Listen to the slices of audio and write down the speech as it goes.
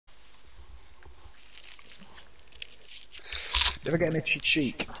You ever get an itchy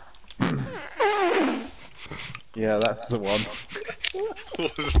cheek? Yeah, that's the one.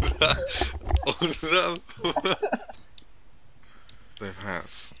 What was that? What was that? They've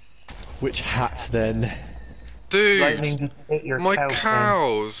hats. Which hat then? Dude! just hit your My cow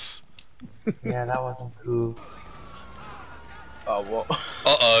cows! thing. Yeah, that wasn't cool. Oh, what?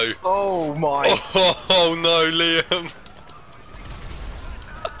 Uh-oh. Oh my! Oh no, Liam!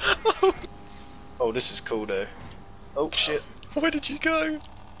 Oh, this is cool though. Oh shit. Where did you go?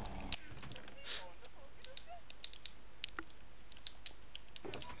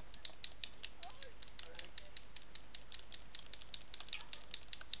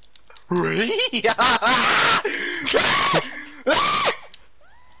 Really?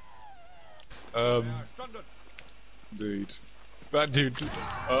 Dude. That dude.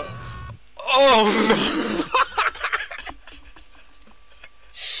 Oh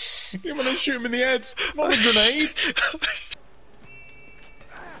You wanna shoot him in the head? Not a grenade!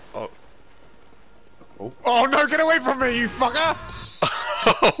 no! Oh. Oh no, get away from me, you fucker!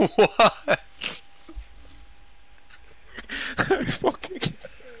 Oh, what?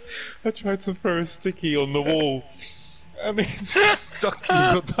 I tried to throw a sticky on the wall, and it's just stuck in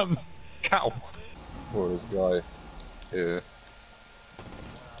the goddamn scalp. Poor this guy here.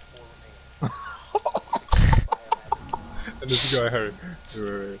 And there's a guy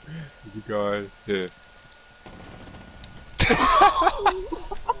here. There's a guy here.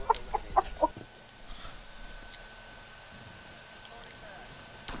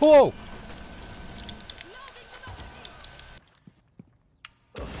 Whoa! What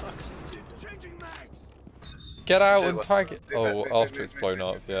the fuck's he doing? Get out Dude, and what's tag that? it. Oh, after it's blown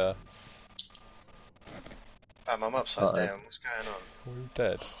up, yeah. Bam, I'm upside down. What's going on? We're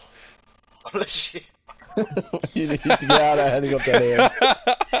dead. Oh shit. You need to get out of that helicopter here.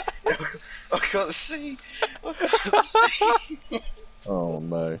 I can't see. I can't see. Oh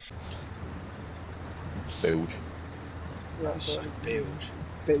no. Bilge. That's so bilge.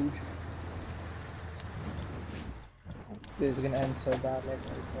 Bilge. This is gonna end so badly.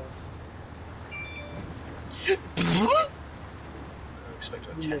 I expect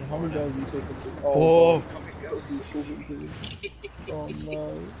a 10 How many guys you take it to? Whoa. Oh, how many girls you talking to? Oh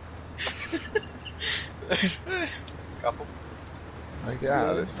no. Couple. I get out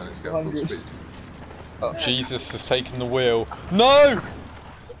of this and it's going full 100. speed. Oh, Jesus has taken the wheel. No!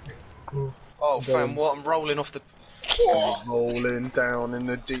 Oh, fam, what? I'm rolling off the. Oh. Rolling down in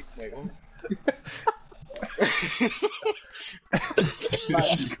the deep. Wait, what?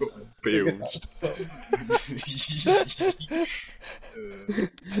 Bilge.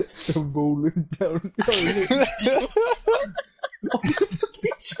 So rolling down.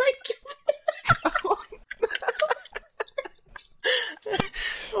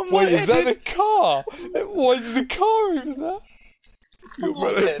 Wait, is that a car? Why is the car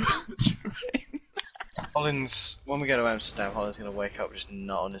over there? Holland's, when we go to Amsterdam, Holland's gonna wake up with just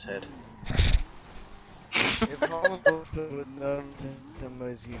nut on his head. If Holland goes to with nothing,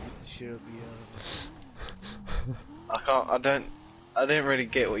 somebody's gonna get the shit out of I didn't really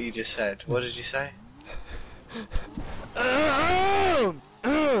get what you just said. What did you say? you.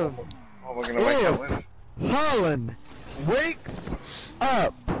 What we're gonna wake up with? Holland wakes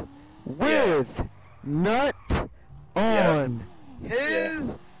up with nut on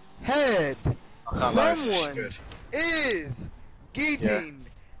his head. I can't lie, this is Someone good. is getting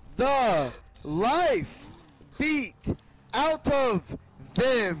the life beat out of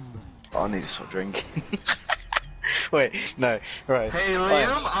them. Oh, I need to stop drinking. Wait, no, right. Hey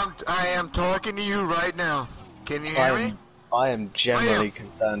Liam, I am talking to you right now. Can you hear me? I am generally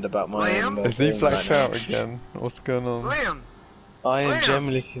concerned about my own Is he well-being blacked right out now. again? What's going on? Liam! I am Liam.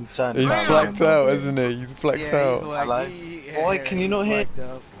 generally concerned He's about blacked my own out, well-being. isn't he? He's blacked Yeah, out. he's like, Hello? Why can you not hear? blacked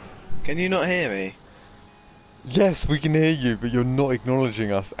out. Can you not hear me? Yes, we can hear you, but you're not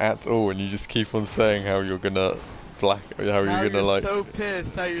acknowledging us at all, and you just keep on saying how you're gonna how you're gonna like. So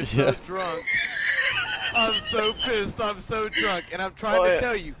pissed, how you're so drunk. I'm so pissed, I'm so drunk, and I'm trying to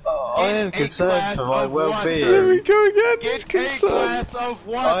tell you. I am concerned for my Here well-being. we go again. Get He's a concerned. glass of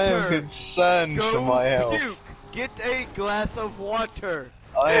water. I am concerned Go for my health. puke. Get a glass of water.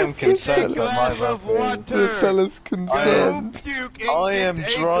 I am concerned Get a for my glass of well-being. The water. fella's Go concerned. puke and I get am a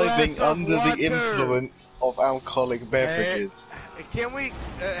driving glass of under the water. influence of alcoholic beverages. Can we,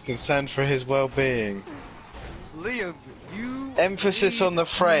 Concerned for his well-being. Liam, you Emphasis need on the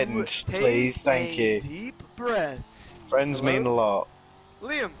friend, to please, take thank a you. Deep breath. Friends Hello? mean a lot.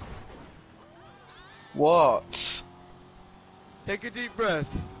 Liam, What? take a deep breath.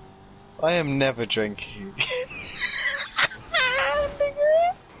 I am never drinking.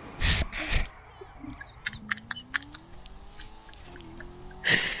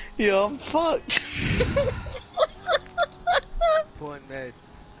 Yeah, I'm fucked. Point made.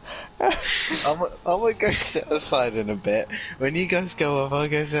 I'm gonna go sit outside in a bit. When you guys go off, I'll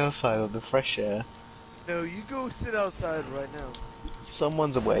go sit outside on the fresh air. No, you go sit outside right now.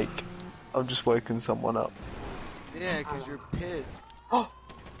 Someone's awake. I've just woken someone up. Yeah, cause you're pissed.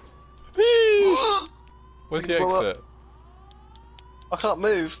 Where's the Blow up. exit? I can't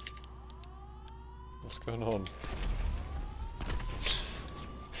move. What's going on?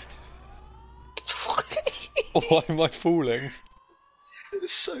 Why am I falling?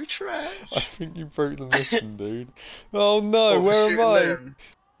 It's so trash. I think you broke the mission, dude. Oh no, Oh, where am shooting I? them.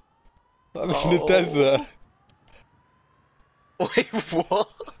 I'm in the desert. Wait, what?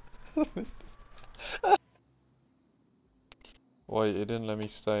 Wait, it didn't let me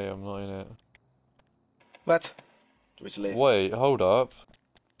stay, I'm not in it. What? Do we just leave? Wait, hold up.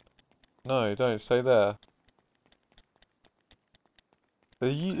 No, don't stay there.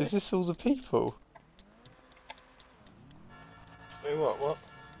 Is this all the people? Wait, what?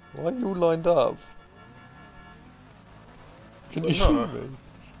 Why are you all lined up? Can you No. shoot me?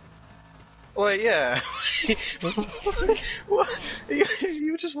 Wait, yeah. What?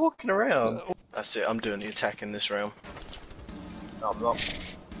 You were just walking around. That's it, I'm doing the attack in this round. No, I'm not.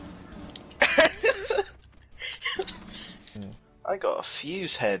 I got a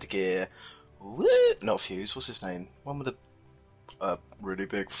fuse headgear. Woo! Not fuse, what's his name? One with a really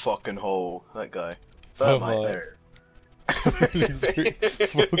big fucking hole. That guy. Thermite, my. there.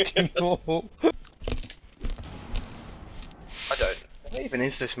 Fucking hell. I don't. What even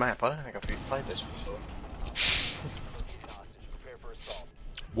is this map? I don't think I've played this before.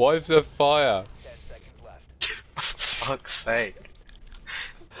 Why is there fire? For fuck's sake.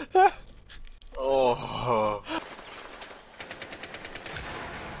 Oh.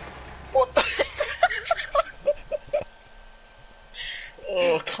 What the?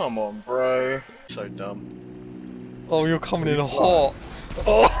 Oh, come on, bro. So dumb. Oh, you're coming in hot.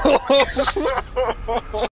 Oh!